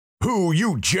Who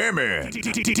you jammin'?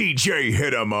 DJ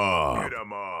hit 'em up.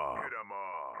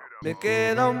 Me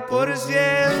queda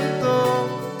 1%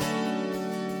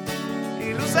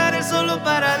 y lo usaré solo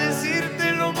para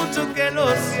decirte lo mucho que lo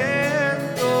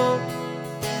siento.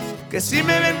 Que si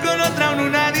me ven con otra en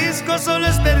una disco solo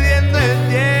es perdiendo el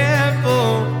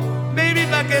tiempo. Baby,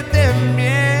 ¿pa' qué te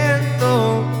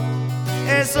miento?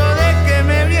 Eso de que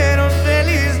me vieron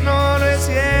feliz no es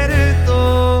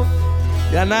cierto.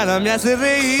 Ya nada me hace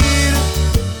reír,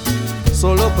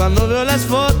 solo cuando veo las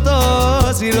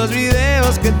fotos y los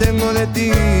videos que tengo de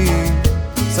ti.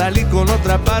 Salí con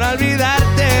otra para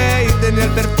olvidarte y tenía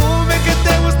el perfume que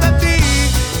te gusta a ti.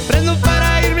 Prendo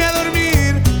para irme a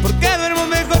dormir, porque duermo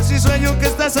mejor si sueño que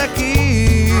estás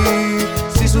aquí.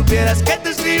 Si supieras que te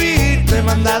escribí, te he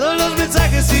mandado los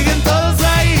mensajes, siguen todos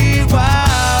ahí.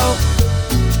 Wow,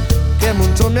 que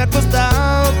mucho me ha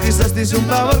costado. Quizás te hice un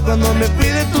favor cuando me fui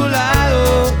de tu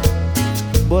lado.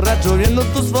 Borracho viendo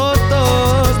tus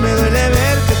fotos, me duele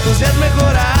ver que tú seas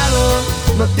mejorado.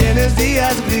 No tienes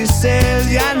días grises,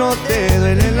 ya no te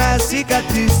duelen las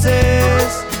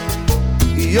cicatrices.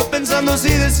 Y yo pensando si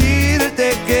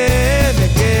decirte que me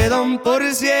queda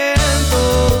 1%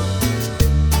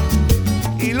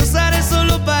 y lo usaré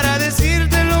solo para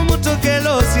decirte lo mucho que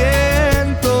lo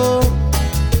siento.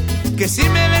 Que si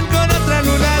me ven con otra en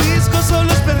una disco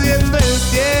solo es perdiendo el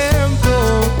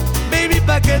tiempo. Baby,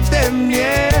 ¿pa' qué te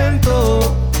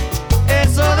miento?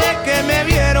 Eso de que me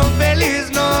vieron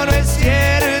feliz no es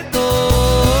cierto.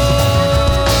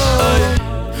 Ay,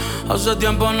 hace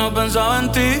tiempo no pensaba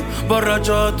en ti,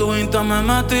 borracho de tu Insta me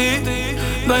metí.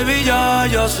 Baby, ya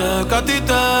sé que a ti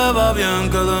te va bien,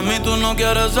 que de mí tú no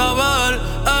quieres saber.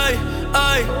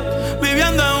 Ay,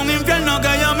 viviendo en un infierno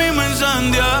que ya mismo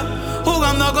incendia,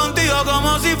 jugando contigo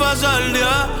como si fuese el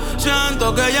día.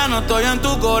 Siento que ya no estoy en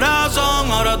tu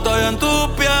corazón, ahora estoy en tus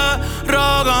pies,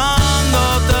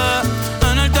 rogándote,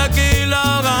 en el tequila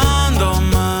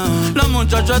ahogándome. Las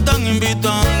muchachas están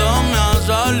invitándome a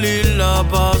salir, la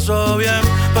paso bien,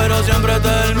 pero siempre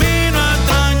termino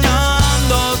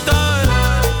extrañándote,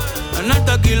 en el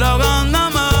tequila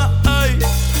ahogándome. Ey,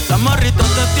 las morritas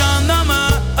testeándome,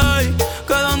 ey,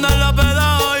 que donde la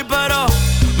peda hoy, pero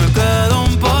me quedo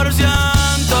 1%.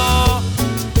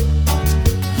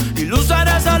 Y lo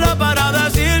usaré solo para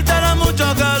decirte lo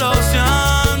mucho que lo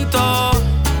siento.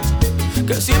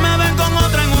 Que si me ven con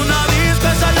otra en una disco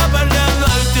solo perdiendo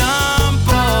el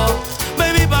tiempo.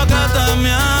 Baby, ¿pa' qué te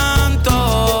miento?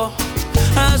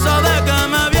 Eso de que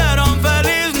me vieron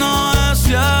feliz no es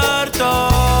cierto.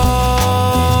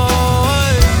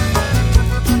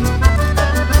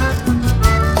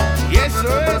 Y eso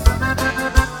es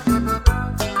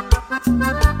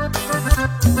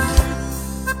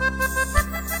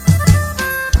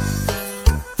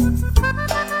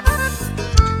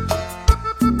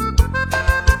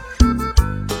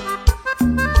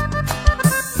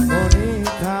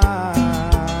bonita,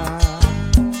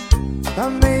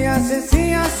 tan bella,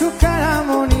 sencilla, su cara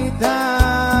bonita.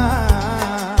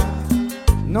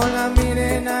 No la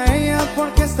miren a ella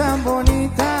porque es tan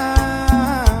bonita.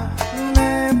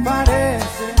 Me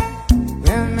parece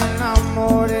que me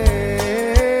enamoré.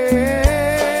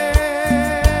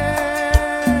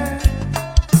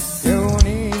 Qué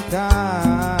bonita,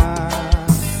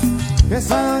 que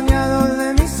se ha adueñado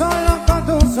de mí solo con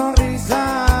tu sonrisa.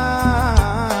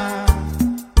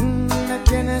 Me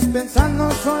tienes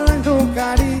pensando solo en tu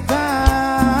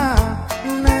carita.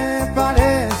 Me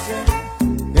parece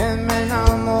que me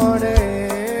enamoré.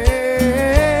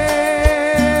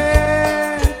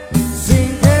 Sin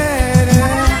querer,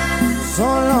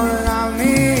 solo la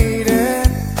miré.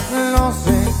 No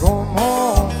sé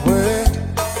cómo fue,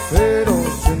 pero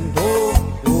siento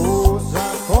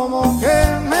cosas como que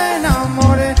me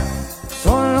enamoré.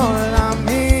 Solo la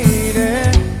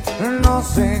miré, no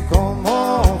sé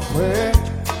cómo fue,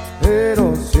 pero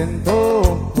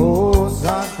siento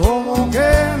cosas como que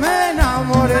me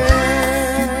enamoré.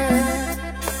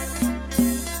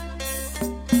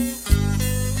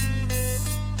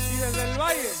 Y desde el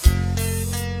Valle,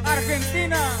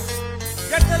 Argentina,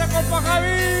 ya te la compa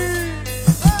Javi.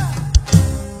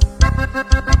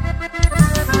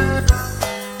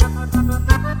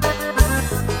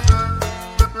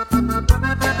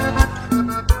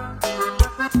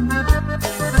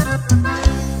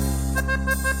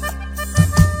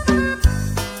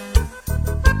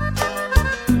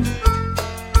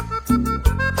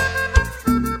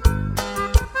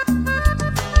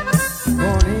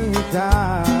 Bonita,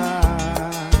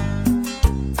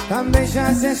 tan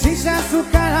bella, sencilla, su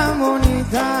cara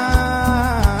bonita.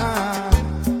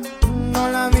 No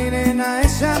la miren a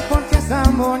ella porque es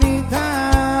tan bonita.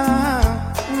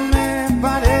 Me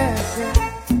parece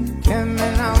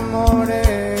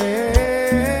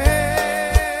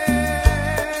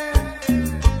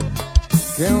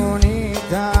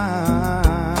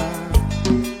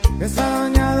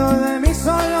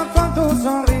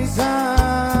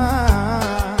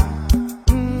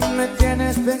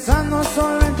pensando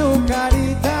solo en tu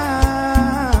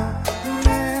carita.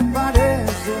 Me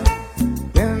parece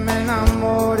que me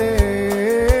enamoré.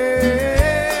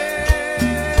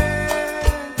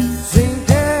 Sin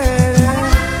querer,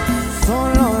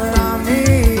 solo la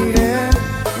miré.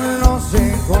 No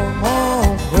sé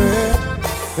cómo fue,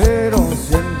 pero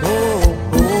siento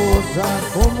cosas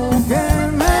como que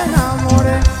me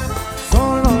enamoré.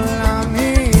 Solo la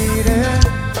miré,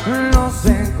 no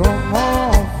sé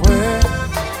cómo fue,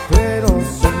 pero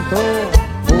siento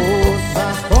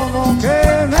cosas como que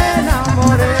me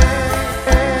enamoré.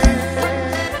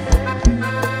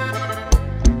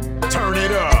 Turn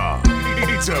it up.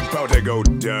 It's about to go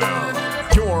down.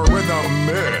 You're in the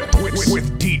mix with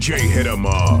DJ Hit 'em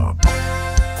Up.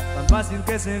 Tan fácil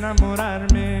que es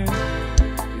enamorarme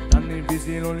y tan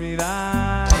difícil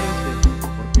olvidarte,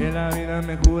 porque la vida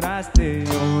me juraste y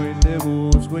hoy te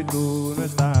busco y tú no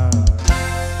estás.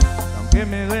 Aunque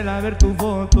me duela ver tu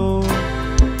foto,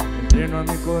 entreno a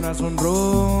mi corazón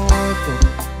roto,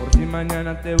 por si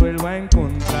mañana te vuelvo a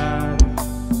encontrar.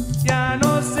 Ya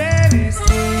no sé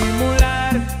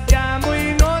disimular, llamo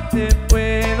y no te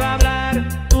puedo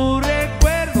hablar. Tu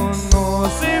recuerdo no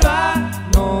se va,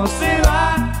 no se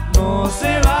va, no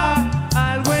se va.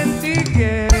 Algo en ti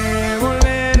quiere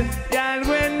volver y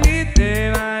algo en mí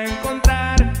te va a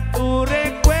encontrar. Tu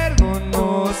recuerdo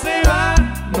no se va,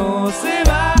 no se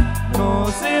va, no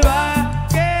se va.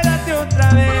 Quédate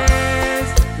otra vez,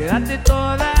 quédate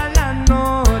toda la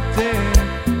noche.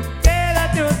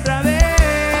 Quédate otra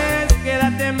vez,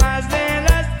 quédate más de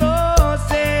las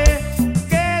 12.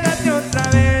 Quédate otra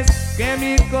vez, que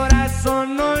mi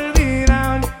corazón no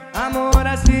olvida. Amor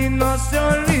así no se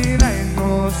olvida y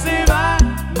no se va,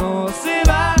 no se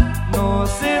va, no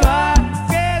se va.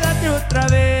 Quédate otra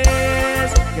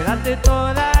vez, quédate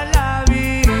toda la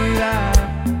vida.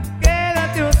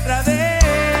 Quédate otra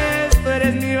vez, tú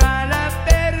eres mi bala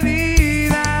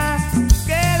perdida.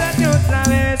 Quédate otra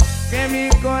vez, que mi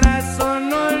corazón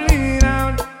no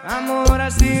olvida. Amor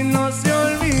así no se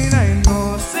olvida y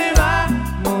no se va,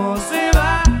 no se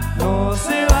va, no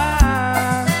se va.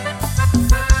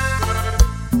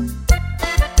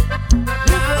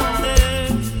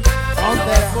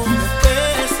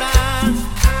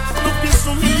 No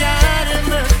pienso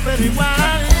humillarme, pero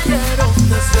igual quiero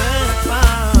que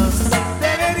sepas.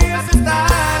 Deberías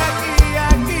estar aquí,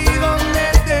 aquí donde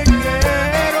te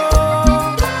quiero,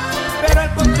 pero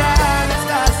al contrario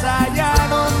estás allá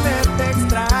donde te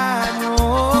extraño.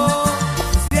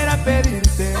 Quisiera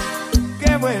pedirte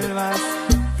que vuelvas,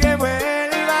 que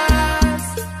vuelvas.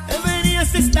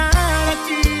 Deberías estar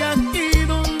aquí, aquí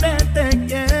donde te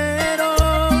quiero,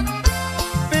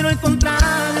 pero al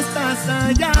contrario estás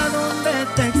allá donde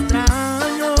te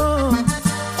extraño.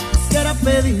 Quisiera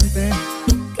pedirte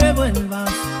que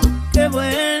vuelvas,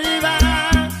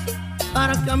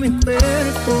 para que a mi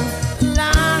cuerpo el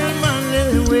alma le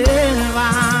devuelva.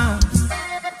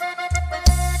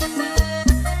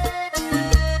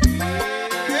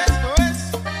 Esto es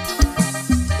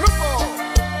Grupo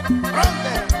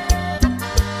Funday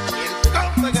y el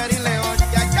compa Gary León.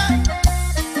 Ya, ya.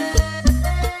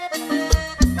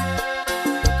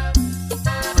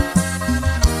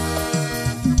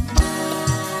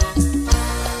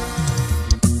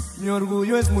 Mi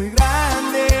orgullo es muy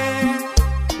grande,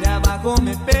 de abajo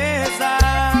me pesa.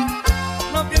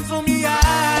 No pienso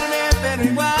humillarme, pero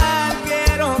igual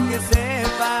quiero que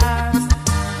sepas.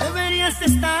 Deberías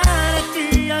estar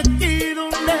aquí, aquí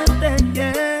donde te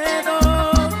quiero,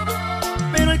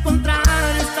 pero al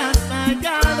contrario estás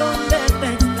allá donde te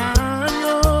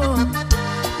extraño.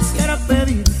 Quisiera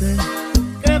pedirte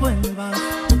que vuelvas,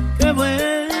 que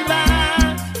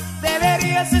vuelvas.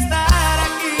 Deberías estar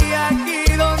aquí, aquí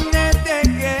donde te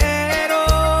quiero,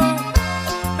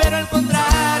 pero al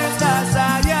contrario estás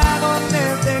allá donde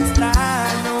te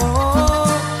extraño.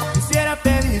 Quisiera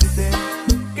pedirte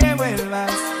que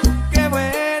vuelvas,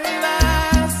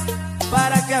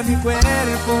 para que a mi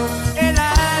cuerpo el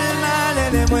alma le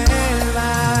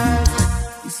devuelvas.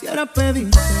 Quisiera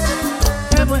pedirte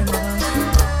que vuelvas,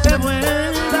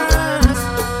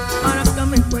 para que a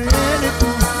mi cuerpo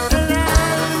el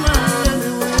alma le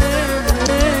devuelvas.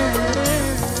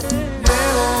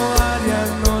 Llevo varias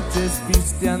noches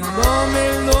pisteándome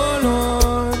el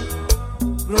dolor,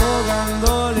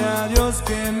 rogándole a Dios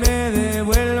que me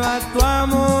devuelva tu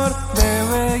amor.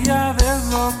 Bebé, ya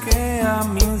desbloquea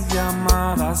mis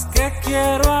llamadas, que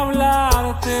quiero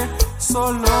hablarte.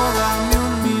 Solo dame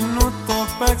un minuto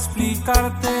para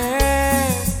explicarte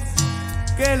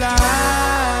que la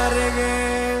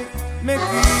regué, me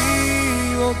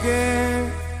equivoqué,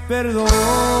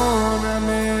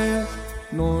 perdóname,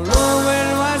 no lo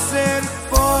vuelvo a hacer.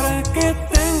 porque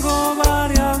tengo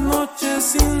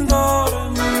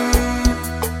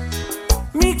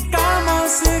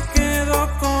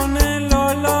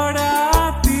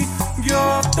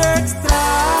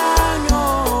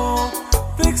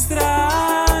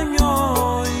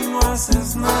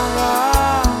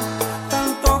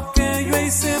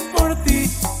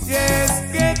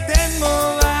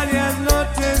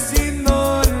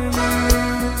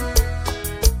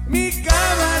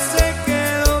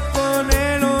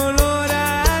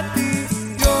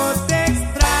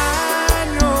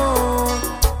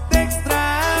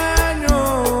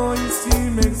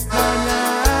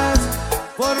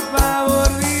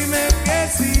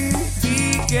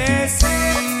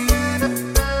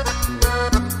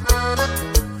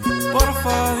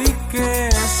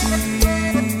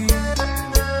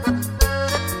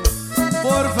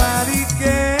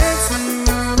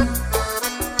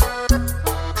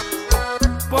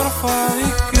porfa di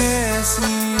que sí.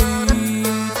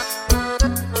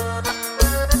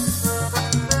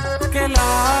 Que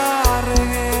la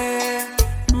regué,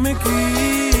 me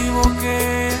equivoqué,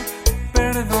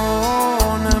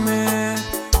 perdóname,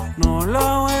 no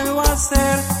lo vuelvo a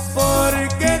hacer.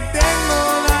 Porque tengo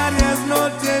varias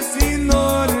noches sin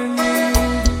dormir.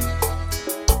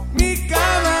 Mi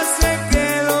cama se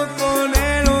quedó con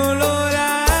el olor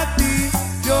a ti.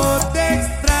 Yo te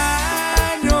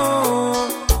extraño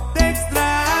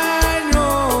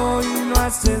y no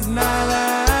haces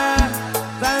nada.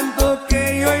 Tanto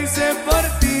que yo hice por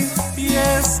ti. Y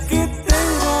es que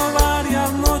tengo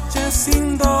varias noches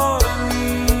sin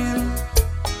dormir.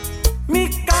 Mi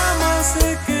cama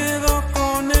se quedó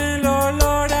con el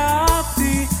olor a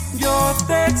ti. Yo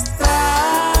te extraño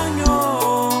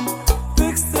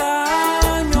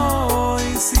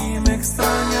y si me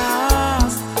extrañas,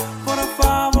 por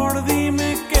favor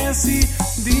dime que sí,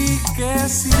 di que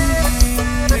sí.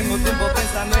 Tengo tiempo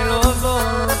pensando en los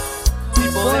dos. Si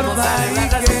podemos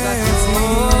arreglar la situación.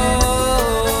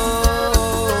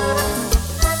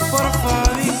 Porfa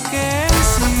di que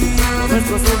sí.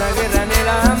 Nuestro es una guerra en el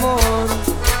amor.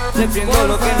 Defiendo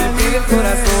lo que me pide el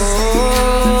corazón.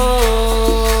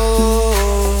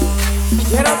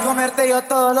 Quiero comerte yo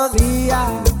todos los días.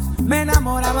 Me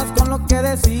enamorabas con lo que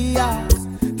decías.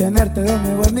 Tenerte de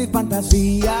nuevo en mi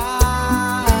fantasía.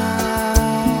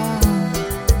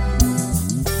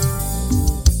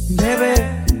 Bebé,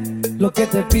 lo que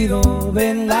te pido,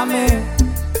 ven, dame.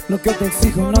 Lo que te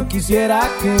exijo, no quisiera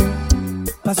que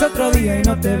pase otro día y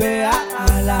no te vea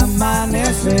al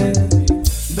amanecer.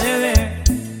 Bebé,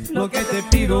 lo que te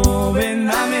pido, ven,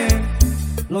 dame.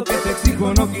 Lo que te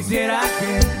exijo, no quisiera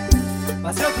que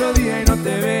pase otro día y no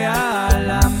te vea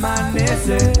al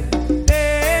amanecer.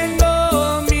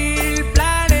 Tengo 1000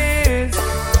 planes,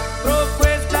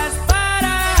 propuestas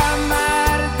para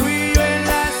amar, tú y yo en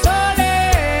la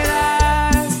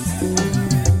soledad.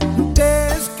 Te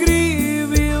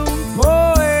escribí un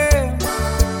poema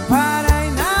para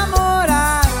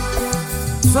enamorarte.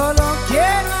 Solo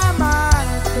quiero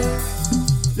amarte.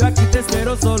 Yo aquí te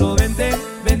espero, solo vente,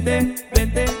 vente,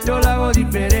 vente, yo lo hago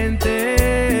diferente.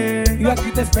 Yo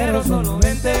aquí te espero, solo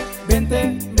vente,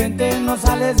 vente, vente, no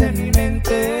sales de mi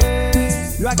mente.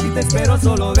 Yo aquí te espero,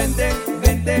 solo vente,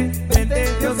 vente, vente,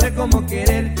 yo sé cómo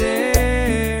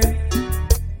quererte.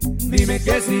 Dime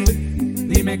que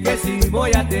sí,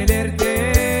 voy a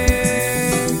tenerte.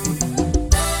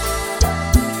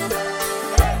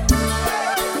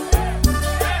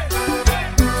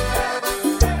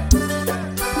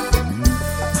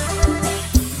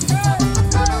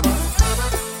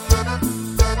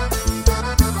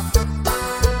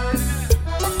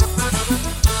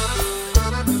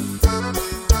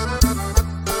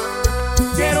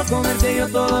 Quiero comerte yo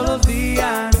todos los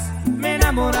días. Me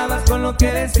enamorabas con lo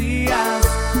que decías.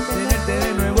 Tenerte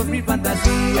de nuevo es mi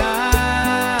fantasía.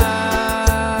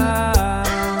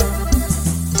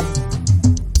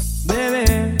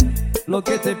 Bebé, lo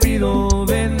que te pido,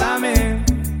 ven, dame.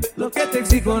 Lo que te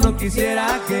exijo, no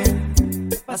quisiera que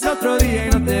pase otro día y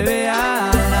no te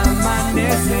vea al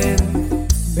amanecer.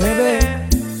 Bebé,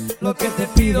 lo que te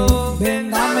pido,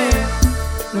 ven, dame.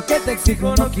 Lo que te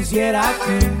exijo, no quisiera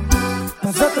que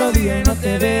pase otro día y no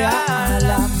te vea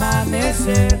al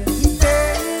amanecer.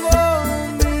 Tengo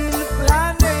 1000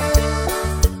 planes,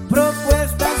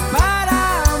 propuestas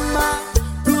para amar,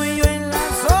 tú y yo en la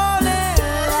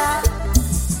soledad.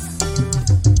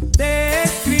 Te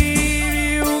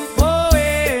escribí un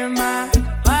poema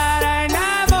para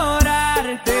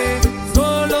enamorarte.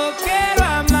 Solo quiero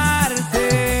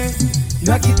amarte.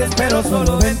 Yo aquí te espero,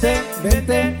 solo vente,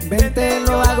 vente, vente,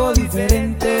 lo hago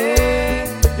diferente.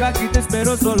 Yo aquí te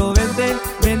espero, solo vente,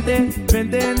 vente,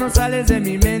 vente, no sales de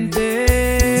mi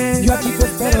mente. Yo aquí te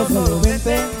espero, solo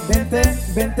vente, vente,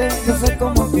 vente, yo sé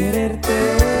cómo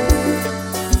quererte.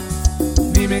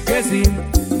 Dime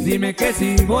que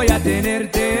sí, voy a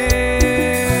tenerte.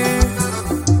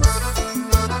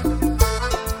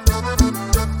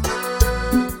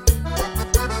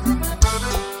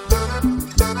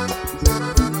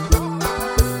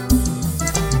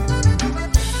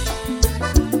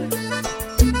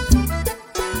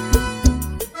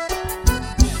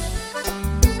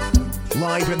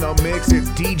 Live in the mix, it's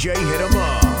DJ Hit 'em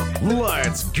Up.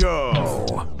 Let's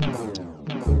go.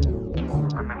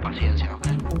 Dame paciencia, ¿ok?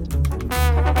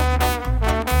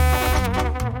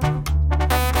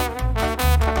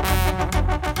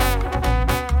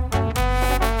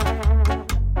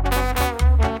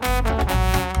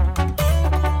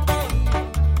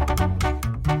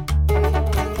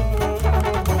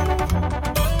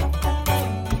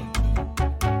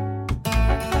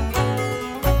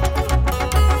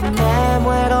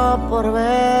 muero por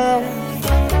ver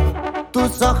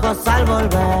tus ojos al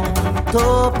volver,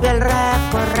 tu piel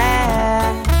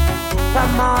recorrer.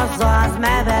 Famoso,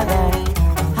 hazme beber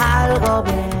algo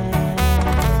bien,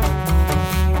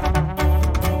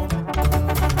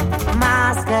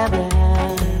 más que bien.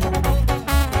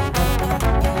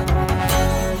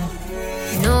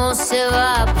 No se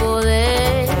va a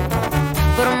poder,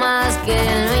 por más que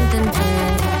lo intenté,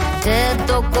 te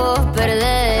tocó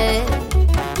perder.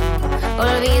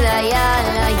 Olvida ya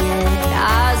el ayer,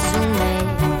 asume.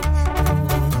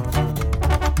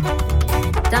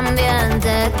 También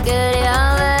te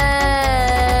quería ver.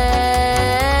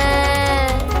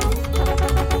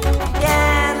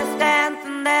 Tienes que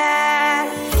entender,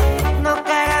 no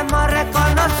queremos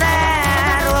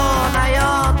reconocer una y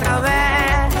otra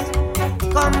vez.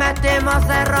 Cometimos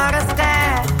errores que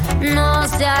no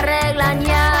se arreglan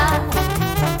ya.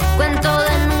 Cuento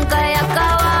de nunca y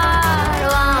acabar.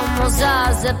 Vamos a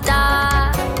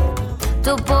aceptar,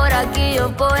 tú por aquí,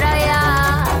 yo por allá.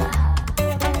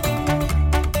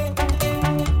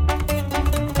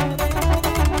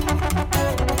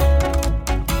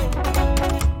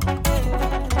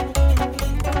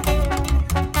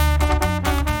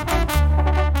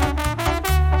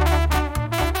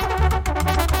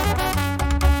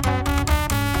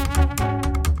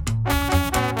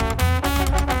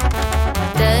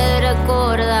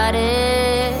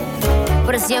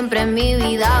 Por siempre en mi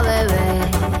vida,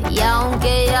 bebé. Y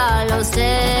aunque ya lo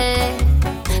sé,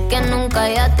 que nunca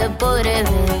ya te podré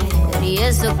ver. ¿Y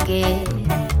eso qué?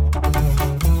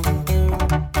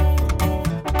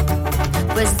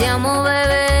 Pues te amo,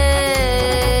 bebé.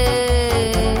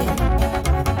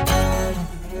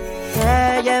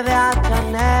 Te llevé a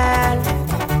Carne,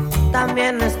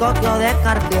 también escogió de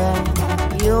Cartier.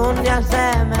 Y un día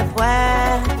se me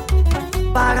fue,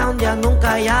 para un día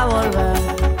nunca ya volver.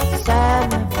 Se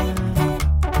me fue.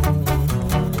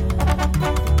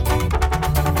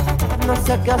 No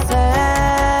sé qué hacer.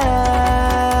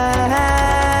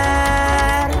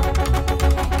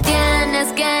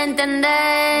 Tienes que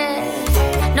entender,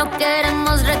 no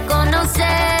queremos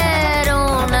reconocer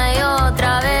una y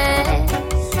otra vez.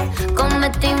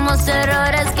 Cometimos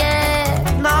errores que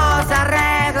no se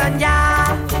arreglan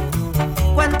ya.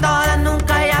 Cuento de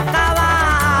nunca y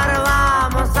acabar.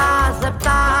 Vamos a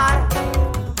aceptar,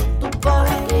 tú por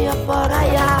aquí, yo por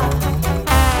allá.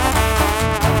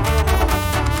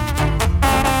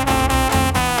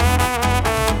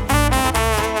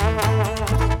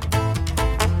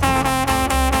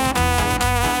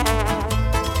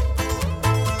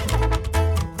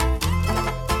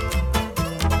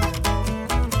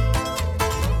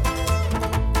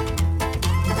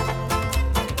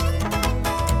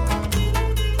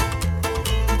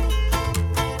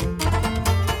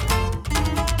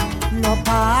 No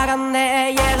paran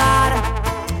de llegar,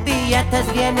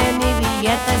 billetes vienen y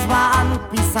billetes van,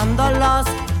 pisando los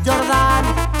Jordan.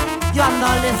 Yo ando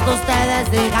listo, ustedes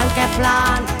digan qué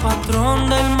plan. Patrón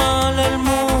del mal, el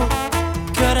mood.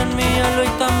 Quieren mi hielo y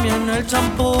también el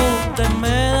champú. De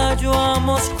Medallo a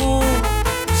Moscú,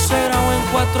 se grabó en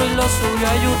 4 y lo subí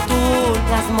a YouTube.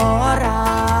 Las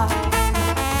morras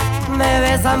me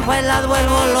besan, pues las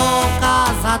vuelvo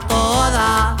locas a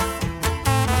todas.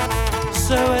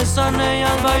 Se besan,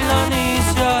 ellas bailan y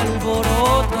se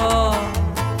alborotan.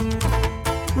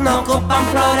 No ocupan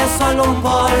flores, solo un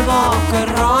polvo que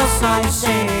rosa. Y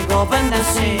sigo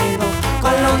bendecido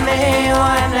con lo mío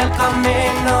en el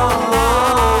camino.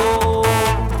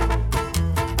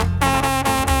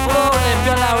 Puro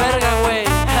limpio a la verga, güey.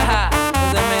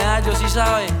 Los de Medallo, sí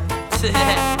saben.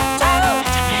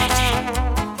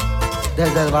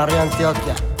 Desde el barrio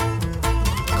Antioquia,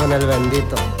 con el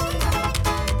bendito.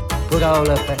 Pura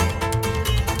WP.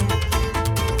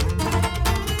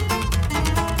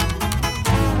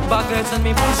 Baguettes en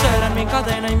mi pulsera, en mi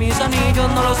cadena y mis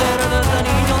anillos. No los sé desde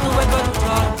niño, tuve que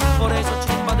luchar. Por eso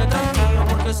chimba detrás mío,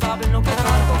 porque saben lo que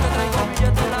traigo. Que traigo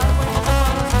billete largo y no se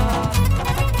para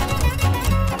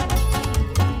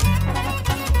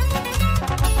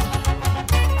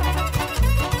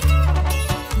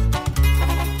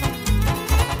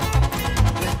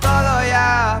De todo ya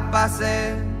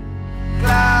pasé,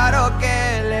 claro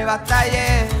que le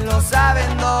batallé. Lo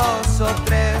saben 2 o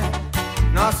 3.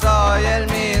 No soy el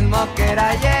mismo que era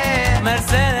ayer.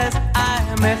 Mercedes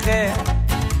AMG,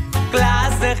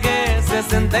 clase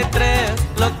G63,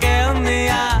 lo que un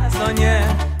día soñé,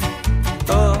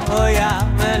 todo ya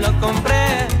me lo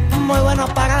compré. Muy bueno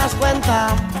para las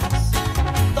cuentas,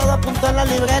 todo apuntó en la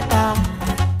libreta.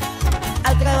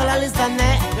 Al traigo la lista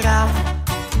negra,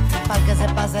 pa'l que se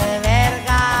pase de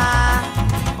verga.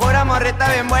 Pura morrita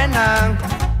bien buena,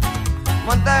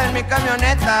 montada en mi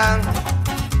camioneta.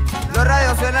 Los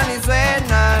radios suenan y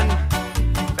suenan,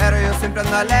 pero yo siempre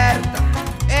ando alerta.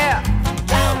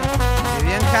 Y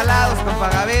bien jalados con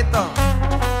Pagavito.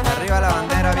 Arriba la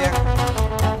bandera, viejo.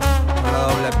 Con la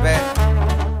doble P.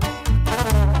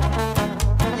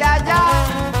 Ya.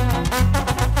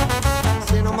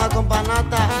 Así nomás con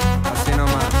panata. Así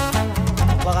nomás.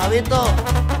 Pagavito.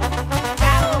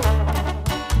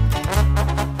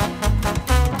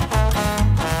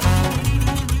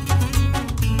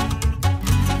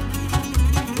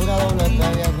 Pura doble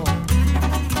P, viejo.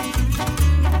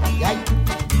 Ay.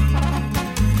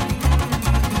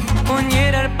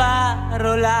 Muñeca para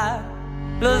rolar.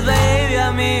 Los baby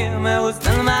a mí me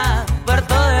gustan más.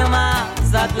 Puerto de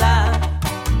Mazatlán,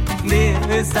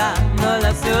 divisando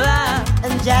la ciudad.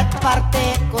 En jet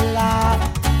particular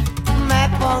me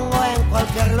pongo en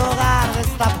cualquier lugar,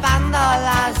 destapando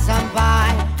la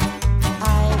champagne.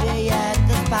 Hay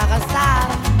billetes para gastar,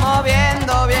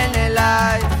 Moviendo bien el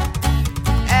light.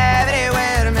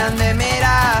 Everywhere me han de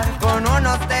mirar con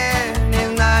unos tenis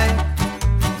Nike.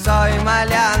 Soy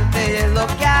maleante y es lo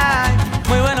que hay.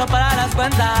 Muy bueno para las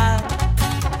cuentas,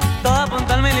 todo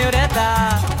apunto en mi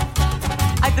libreta.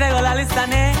 Ahí traigo la lista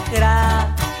negra,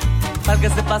 para que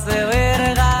se pase de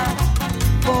verga.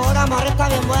 pura morrita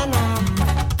bien buena.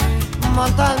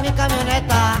 Monto en mi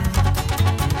camioneta,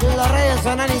 los radios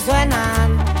suenan y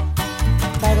suenan,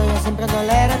 pero yo siempre ando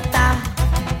alerta.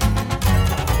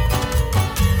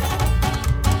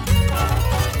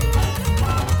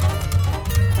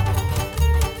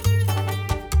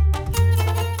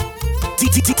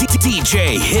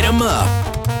 DJ, hit 'em up.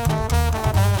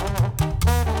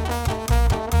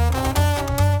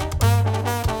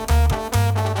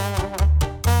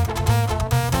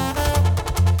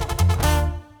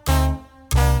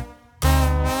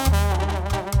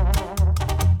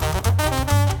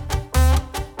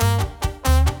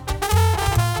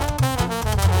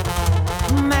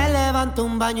 Me levanto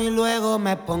un baño y luego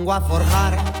me pongo a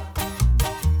forjar.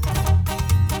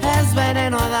 Es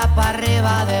veneno, da para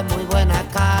arriba de muy buena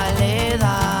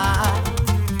calidad.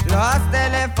 Los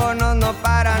teléfonos no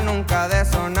paran nunca de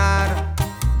sonar.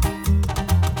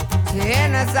 Si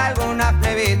tienes alguna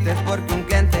plebita es porque un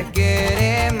cliente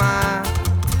quiere más.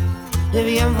 Y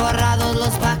bien forrados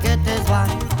los paquetes van,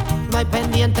 no hay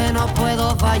pendiente, no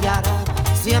puedo fallar.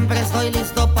 Siempre estoy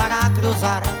listo para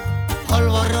cruzar,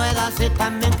 polvo, ruedas y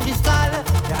también cristal.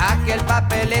 Ya que el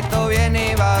papelito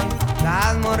viene y va,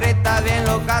 las morritas bien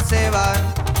locas se van.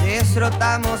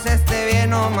 Disfrutamos este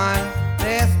bien o mal,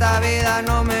 de esta vida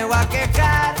no me voy a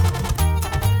quejar.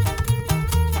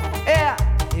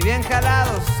 Y bien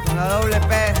jalados con la doble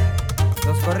P,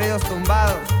 los corridos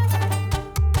tumbados.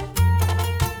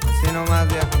 Así nomás,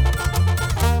 viejo.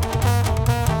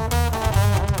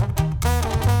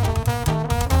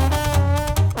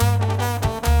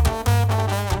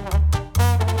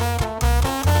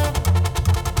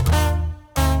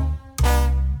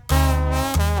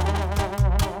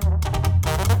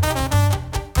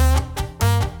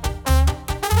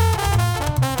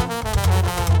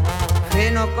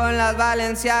 Con las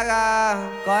Valenciaga,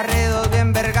 corridos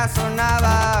bien verga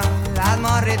sonaba, las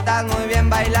morritas muy bien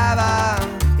bailaba,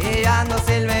 y yo ando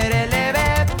silver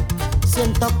eleve.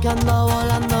 Siento que ando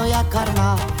volando ya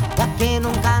Carne, de aquí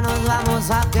nunca nos vamos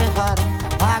a quejar.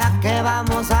 ¿Para qué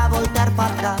vamos a voltear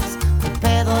para atrás? El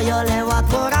pedo yo le voy a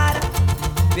cobrar.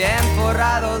 Bien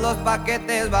forrados los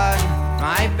paquetes van,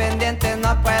 no hay pendientes,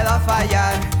 no puedo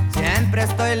fallar. Siempre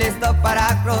estoy listo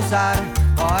para cruzar,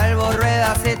 polvo,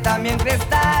 ruedas y también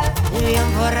cristal. Y bien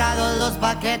forrados los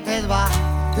paquetes va,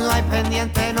 no hay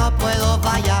pendiente, no puedo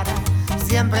fallar.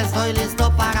 Siempre estoy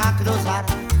listo para cruzar,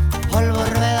 polvo,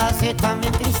 ruedas y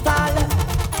también cristal.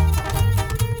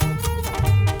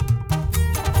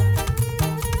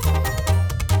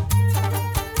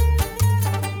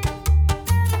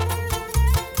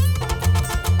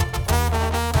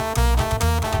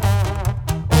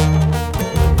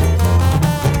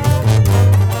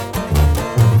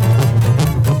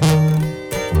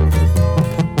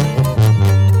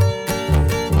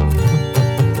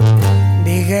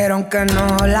 Dijeron que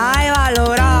no la iba a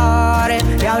lograr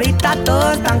y ahorita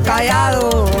todos están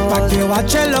callados. Pa' que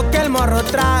bache lo que el morro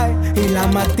trae y la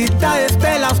matita de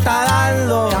este la está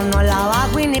dando. Yo no la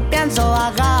bajo y ni pienso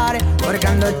bajar, porque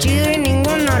ando chido y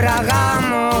ninguno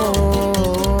ragamos.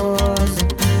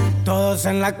 Todos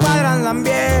en la cuadra andan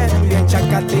bien, bien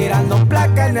chaca tirando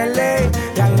placa en el ley.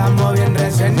 Y andamos bien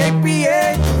recién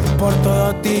APA, por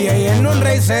todo TA y en un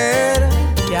racer.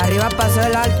 Y arriba pasó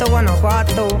el Alto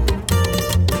Guanajuato,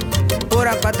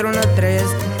 pura 413.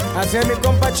 Así es mi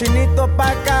compa Chinito pa'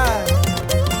 acá,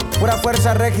 pura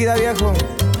fuerza régida, viejo.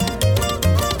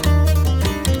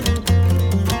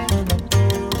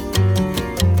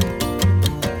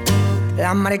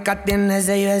 La marica tiene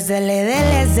sello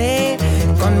SLDLC.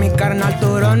 Con mi carnal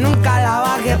Arturo nunca la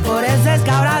bajé, por eso es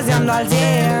que ahora se ando al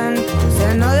 100.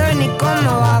 Se no doy ni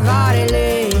cómo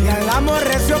bajarle. Y hagamos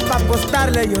recio pa'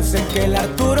 apostarle. Yo sé que el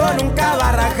Arturo nunca va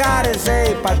a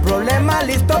rajarse. Y pa' el problema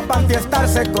listo pa'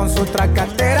 enfiestarse. Con su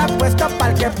tracatera puesta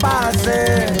pa'l que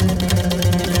pase.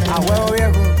 A huevo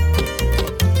viejo.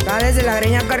 Dale de la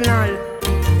greña carnal.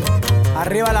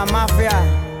 Arriba la mafia.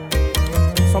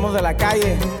 Somos de la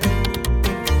calle.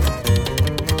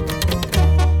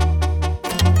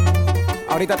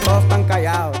 Ahorita todos están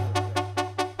callados.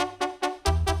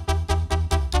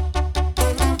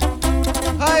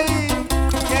 Ay,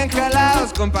 bien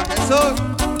jalados, compa Jesús.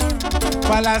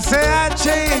 Pa' la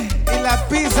CH y la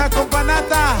pizza con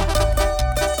panata.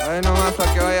 Ay, nomás pa'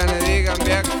 que vayan y digan,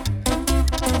 viejo.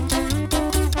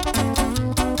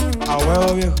 A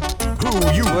huevo, viejo.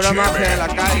 Pura mafia de la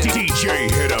calle. DJ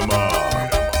hit 'em up.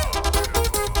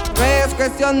 No es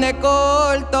cuestión de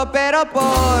culto, pero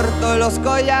porto los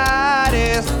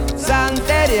collares.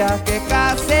 Santería que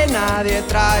casi nadie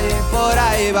trae, por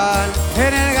ahí van.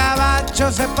 En el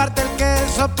gabacho se parte el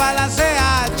queso pa' la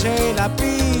CH y la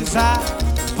pizza.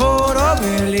 Puro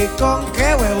Billy con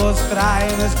qué huevos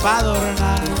trae, no es pa'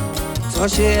 adornar.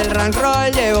 Sochi el rank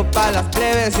roll, llevo pa' las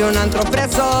plebes y un antro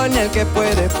fresón. El que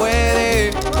puede, puede.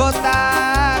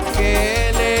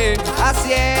 JGL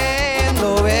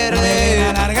haciendo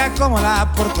verde. La larga como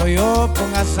la porto yo.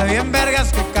 Póngase bien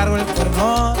vergas que cargo el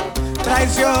cuerno.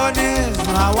 Traiciones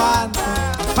no aguanto,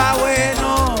 pa'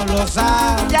 bueno los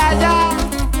amo. Ya.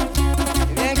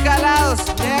 Bien calados,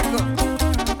 viejo.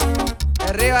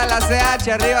 Arriba la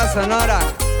CH, arriba Sonora.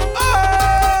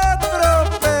 Otro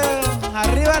pedo.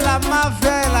 Arriba la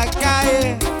mafia de la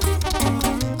calle.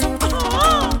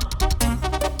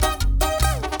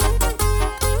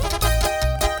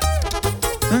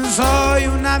 Soy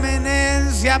una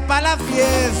amenencia pa' la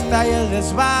fiesta y el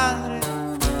desmadre.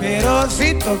 Pero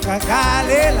si toca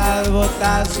cale las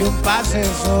botas y un pase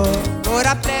soy.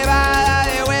 Pura plebada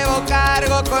de huevo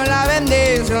cargo con la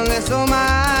bendición de su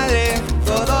madre.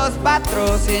 Todos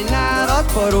patrocinados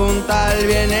por un tal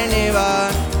vienen y van.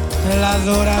 En las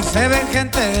duras se ven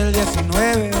gente del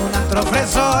 19. Un antro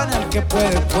fresón, el que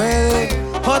puede, puede.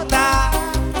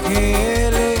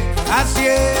 JGL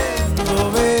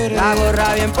haciendo verde. La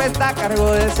gorra bien puesta a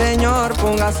cargo del señor.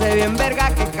 Póngase bien verga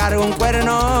que cargo un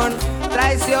cuernón.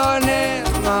 Traiciones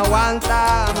no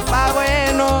aguantan, pa'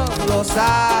 bueno los santos.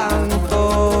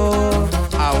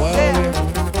 A huevo.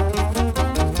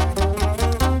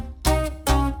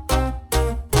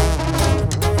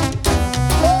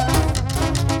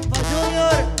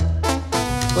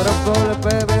 Pero pobre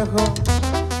pe viejo.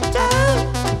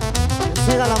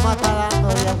 Siga la mata dando,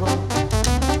 viejo.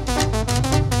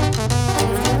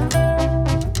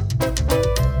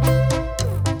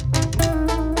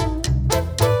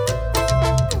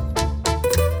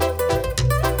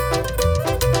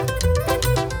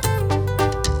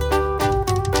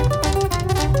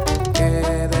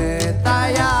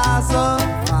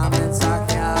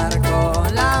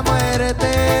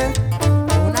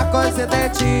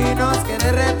 Chinos que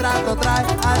de retrato trae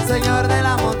al señor de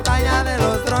la montaña de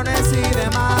los drones y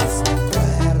demás.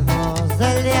 Cuernos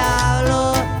del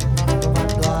diablo,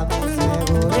 tomando a mi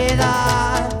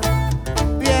seguridad.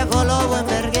 Viejo lobo en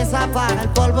vergüenza para el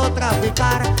polvo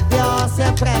traficar. Dios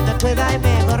siempre me cuida y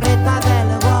mi gorrita de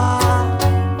leguán.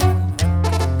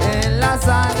 En la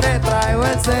sangre traigo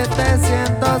el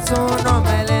 701,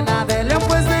 melena de león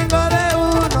pues vengo de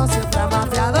uno. Siempre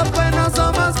amafiado pues no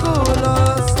somos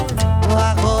culos.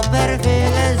 Bajo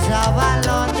perfil el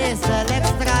chavalón y se le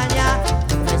extraña.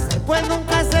 Pues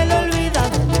nunca se le olvida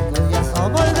delicos, ya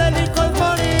somos delicos,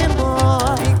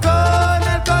 morimos. Y con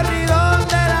el corridón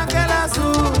del ángel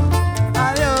azul,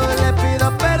 a Dios le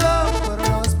pido perdón por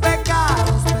los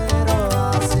pecados, pero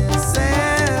así es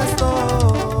esto.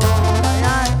 Ay,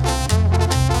 ay.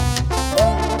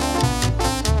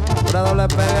 Pura doble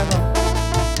P, viejo.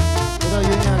 Puro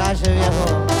Junior H, viejo.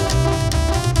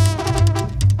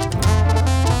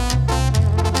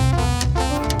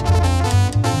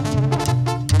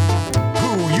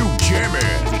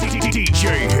 DJ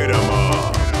hit 'em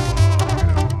up.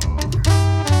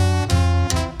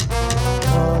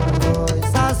 Polvo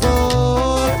es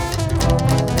azul,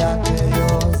 de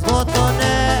aquellos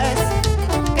botones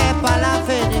que pa' la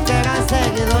finiquera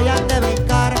seguido y han de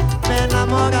brincar. Me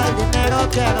enamora el dinero,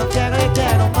 quiero y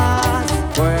quiero más.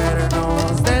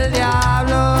 Cuernos del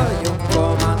diablo y un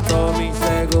comando mi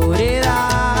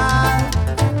seguridad.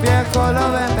 Viejo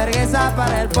lobo en vergüenza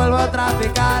para el polvo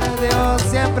traficar. Dios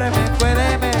siempre me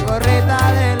cuide y me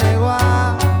gorrita de legua.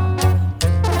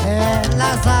 En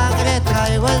la sangre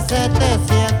traigo el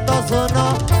 701.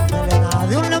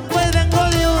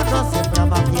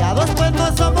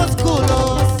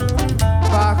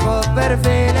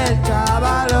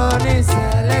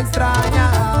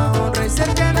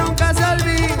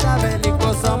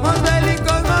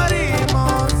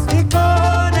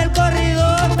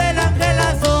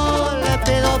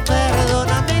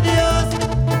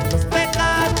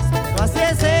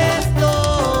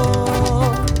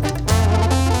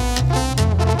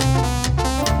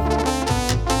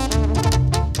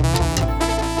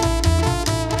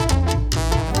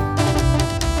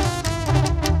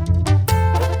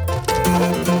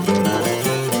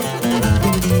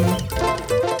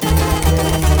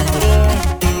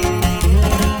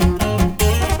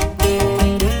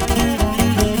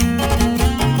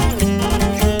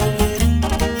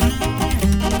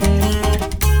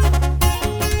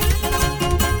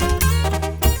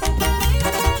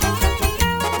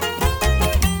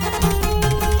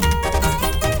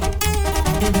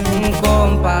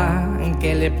 compa,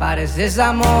 ¿qué le parece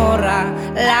esa morra?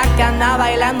 La que anda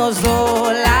bailando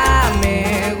sola,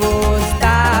 me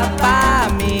gusta pa'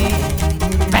 mí.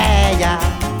 Bella,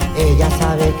 ella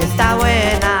sabe que está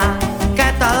buena,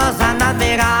 que todos andan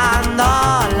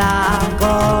mirándola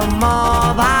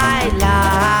como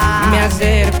baila. Me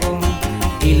acerco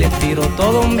y le tiro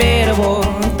todo un verbo.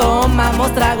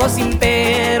 Tomamos tragos sin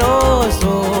pero,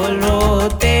 solo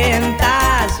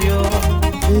tentación.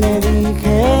 Le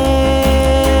dije,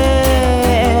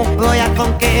 voy a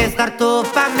conquistar tu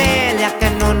familia, que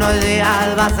en unos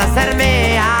días vas a ser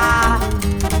mía.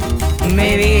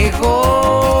 Me dijo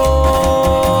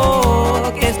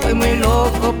que estoy muy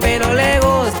loco, pero le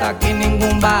gusta que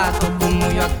ningún vato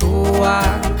como yo actúa.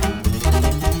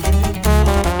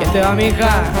 ¿Quién te va,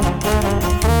 mija?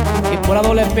 Y por la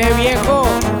doble P, viejo.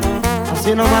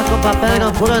 Así nomás, compa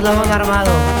Pedro, puro eslabón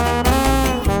armado.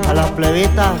 A las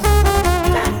plebitas.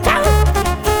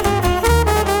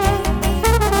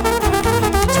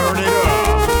 Turn it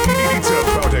up. It's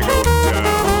about to go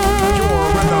down. You're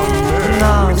in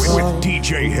the mix with DJ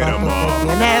Hit 'em Up.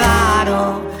 Tiene varo,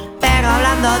 pero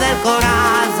hablando del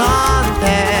corazón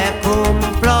te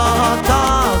cumplo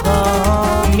todo.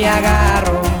 Me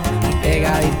agarro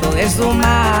pegadito de su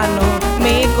mano,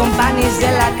 mi compa ni se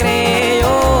la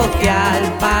creyó, que al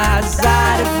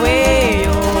pasar fue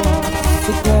yo.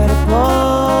 Su cuerpo,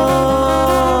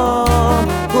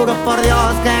 juro por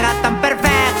Dios que era tan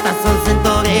perfecta, son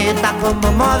cinturita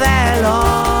como modelo.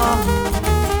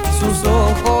 Sus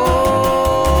ojos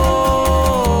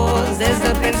desde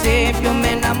el principio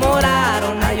me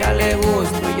enamoraron, a ella le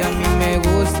gusto y a mí me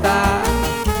gusta.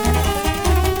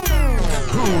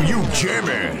 Who you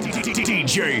jamming?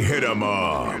 DJ Hit 'em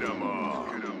Up.